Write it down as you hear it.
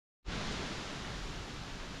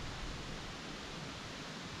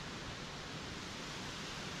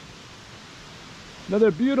Another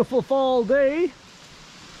beautiful fall day.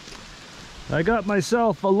 I got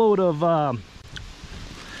myself a load of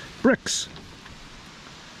bricks.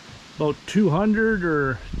 About 200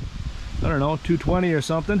 or I don't know, 220 or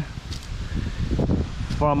something.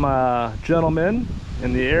 From a gentleman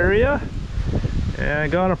in the area. And I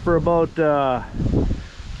got them for about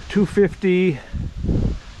 $2.50.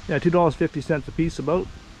 Yeah, $2.50 a piece about.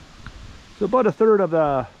 So about a third of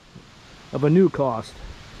a new cost.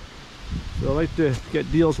 So I like to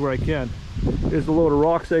get deals where I can. Here's the load of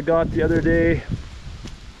rocks I got the other day.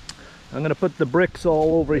 I'm gonna put the bricks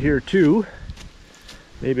all over here too.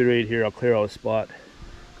 Maybe right here I'll clear out a spot.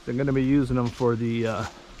 I'm gonna be using them for the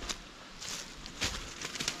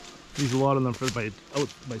use a lot of them for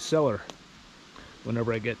my cellar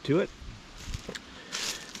whenever I get to it.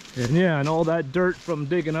 And yeah, and all that dirt from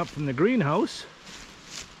digging up from the greenhouse,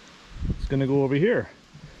 it's gonna go over here.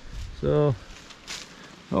 So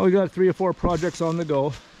we got 3 or 4 projects on the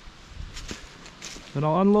go. And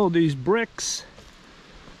I'll unload these bricks,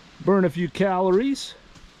 burn a few calories,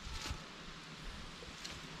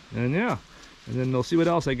 and yeah, and then we'll see what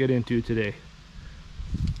else I get into today.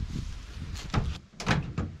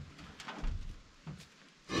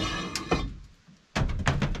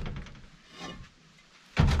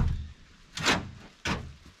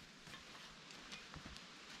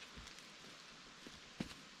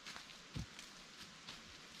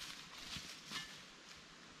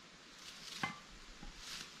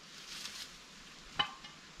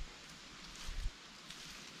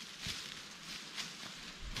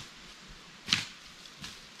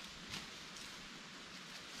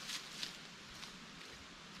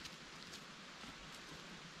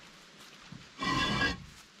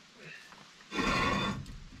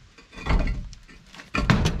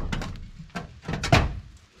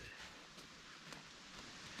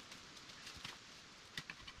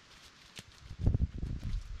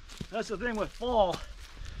 That's the thing with fall.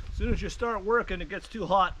 As soon as you start working, it gets too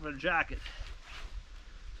hot for a jacket.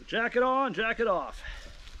 So jacket on, jacket off.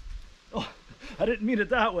 Oh, I didn't mean it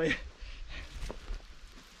that way.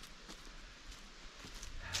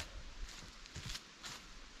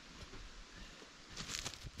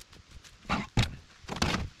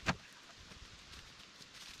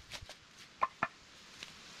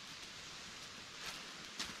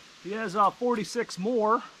 He has 46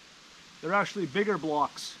 more. They're actually bigger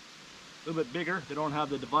blocks. A little bit bigger. They don't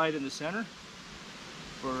have the divide in the center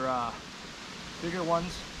for bigger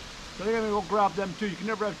ones. So I'm gonna go grab them too. You can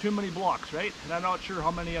never have too many blocks, right? And I'm not sure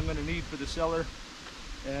how many I'm gonna need for the cellar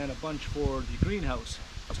and a bunch for the greenhouse.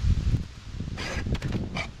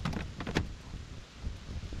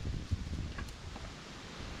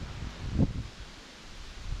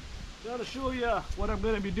 Gotta show you what I'm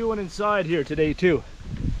gonna be doing inside here today too.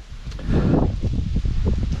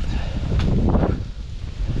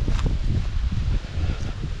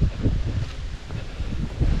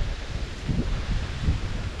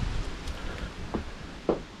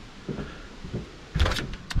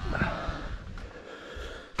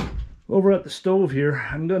 Over at the stove here,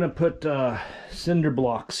 I'm gonna put cinder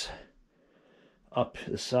blocks up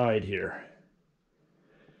the side here,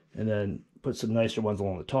 and then put some nicer ones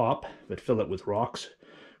along the top, but fill it with rocks,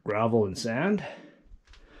 gravel, and sand.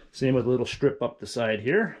 Same with a little strip up the side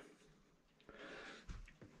here.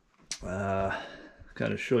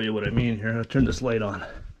 Kind of show you what I mean here. I'll turn this light on.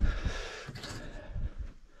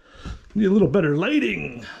 Need a little better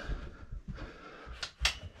lighting.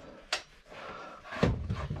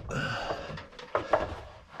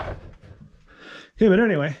 Yeah, but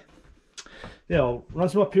anyway, you know, run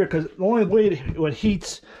some up here because the only way it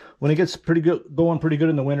heats when it gets pretty good, going pretty good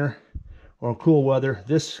in the winter or cool weather.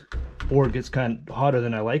 This board gets kind of hotter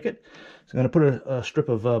than I like it, so I'm going to put a strip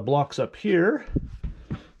of blocks up here,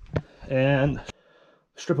 and a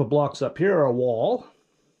strip of blocks up here, a wall,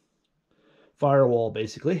 firewall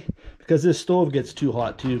basically, because this stove gets too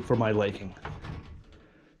hot too for my liking.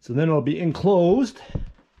 So then it'll be enclosed.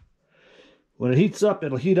 When it heats up,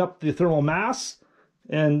 it'll heat up the thermal mass.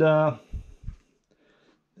 And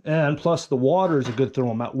plus the water is a good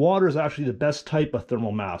thermal mass. Water is actually the best type of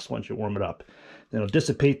thermal mass once you warm it up. Then it'll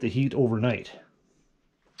dissipate the heat overnight.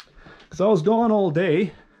 Because I was gone all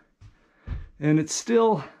day, and it's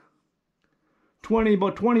still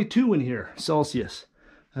about 22 in here, Celsius.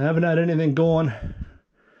 I haven't had anything going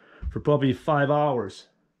for probably 5 hours.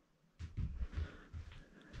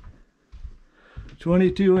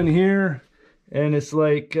 22 in here, and it's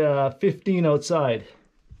like 15 outside.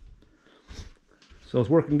 So it's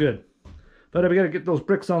working good. But I gotta get those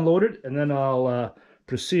bricks unloaded, and then I'll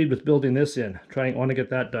proceed with building this in. I want to get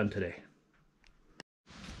that done today.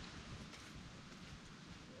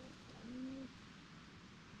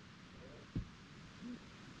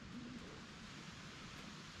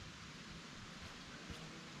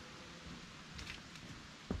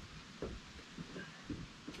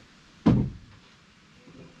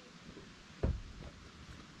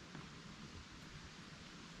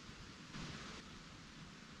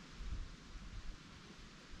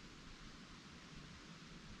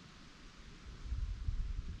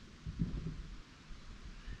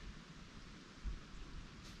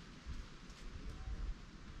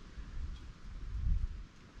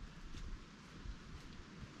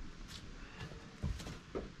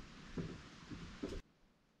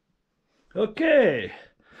 Okay,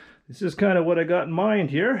 this is kind of what I got in mind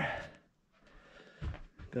here.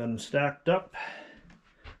 Got them stacked up.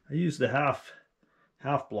 I used the half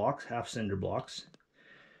blocks, half cinder blocks,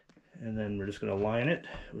 and then we're just going to line it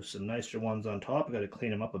with some nicer ones on top. I got to clean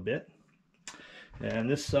them up a bit. And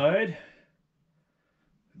this side,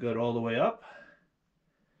 got all the way up.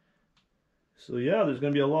 So yeah, there's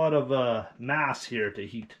going to be a lot of mass here to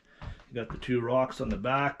heat. You got the two rocks on the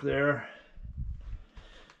back there.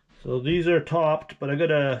 So these are topped, but I got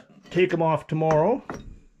to take them off tomorrow.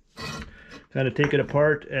 Kind of take it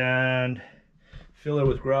apart and fill it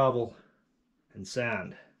with gravel and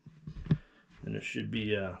sand. And it should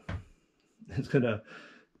be, it's going to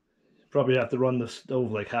probably have to run the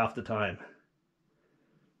stove like half the time.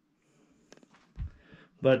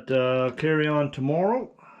 But carry on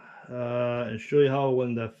tomorrow and show you how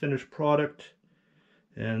when the finished product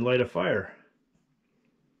and light a fire.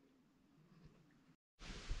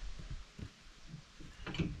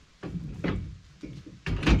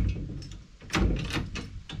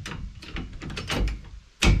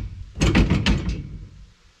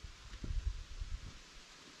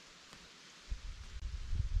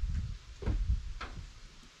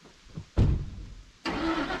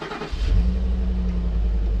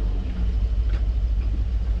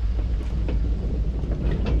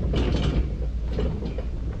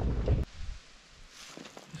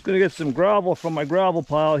 Gonna get some gravel from my gravel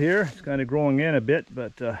pile here. It's kind of growing in a bit,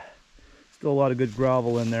 but still a lot of good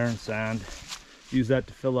gravel in there and sand. Use that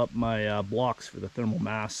to fill up my blocks for the thermal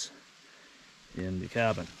mass in the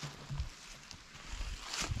cabin.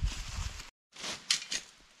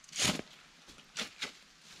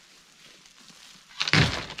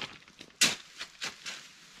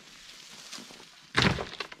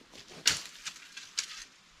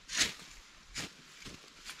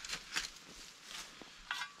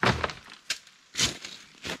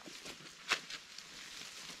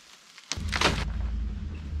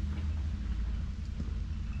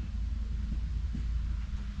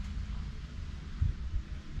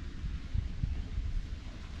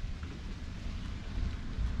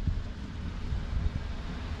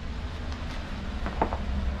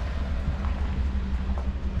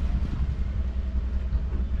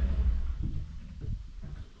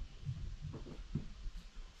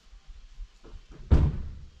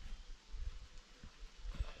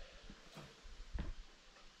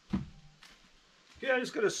 Yeah, I'm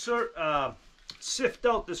just gonna sift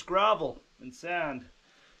out this gravel and sand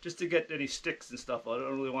just to get any sticks and stuff. I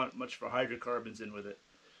don't really want much for hydrocarbons in with it.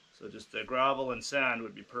 So just gravel and sand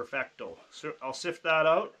would be perfecto. So I'll sift that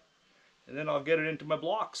out and then I'll get it into my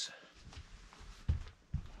blocks.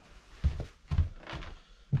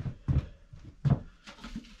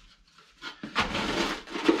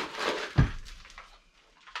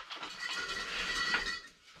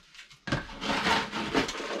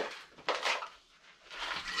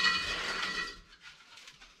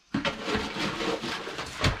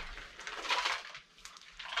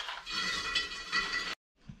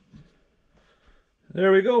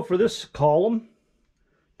 There we go for this column.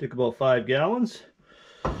 Took about 5 gallons.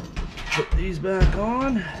 Put these back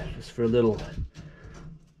on just for a little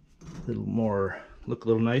more, look a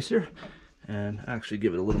little nicer, and actually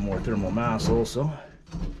give it a little more thermal mass also.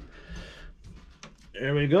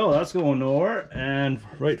 There we go, that's going nowhere, and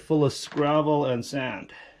right full of gravel and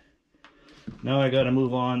sand. Now I got to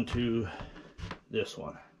move on to this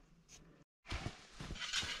one.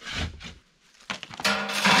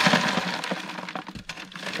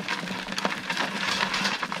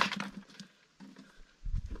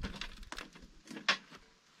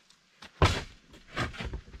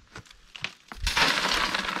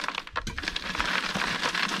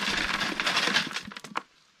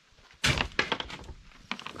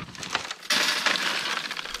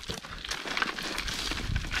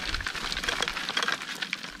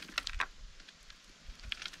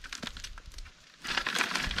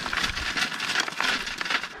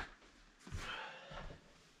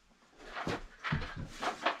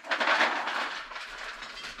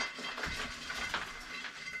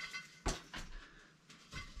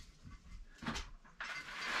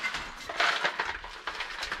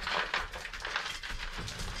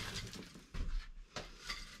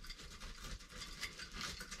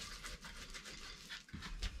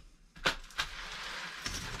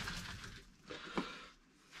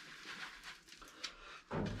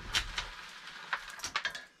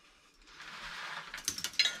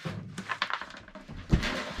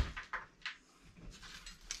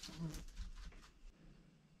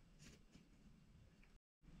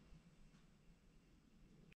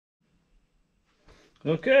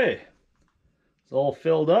 Okay, it's all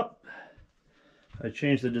filled up. I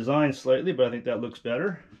changed the design slightly, but I think that looks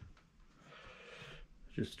better.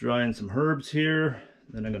 Just drying some herbs here.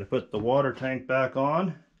 Then I'm going to put the water tank back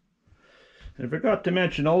on. And I forgot to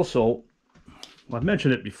mention also, well, I've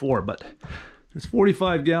mentioned it before, but there's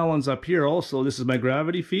 45 gallons up here also. This is my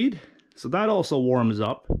gravity feed. So that also warms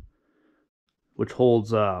up, which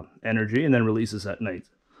holds energy and then releases at night.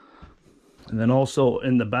 And then also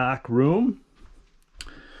in the back room,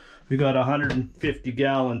 we got a 150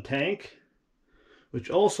 gallon tank, which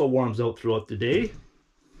also warms out throughout the day.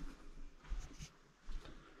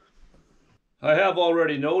 I have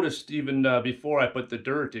already noticed, even before I put the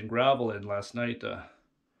dirt and gravel in last night,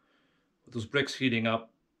 with those bricks heating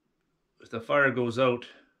up, if the fire goes out,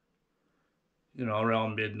 you know,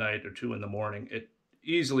 around midnight or 2 in the morning, it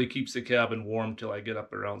easily keeps the cabin warm till I get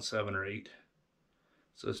up around 7 or 8.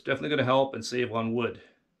 So it's definitely going to help and save on wood.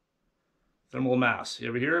 Thermal mass, you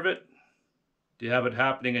ever hear of it? Do you have it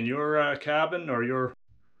happening in your cabin or your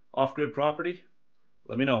off-grid property?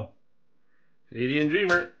 Let me know. Canadian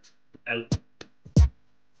Dreamer, out.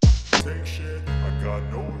 Take shit, I got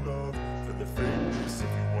no love for the fakeness. If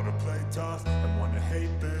you wanna play tough and wanna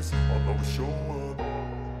hate this, I'll always show up.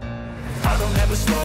 I don't ever slow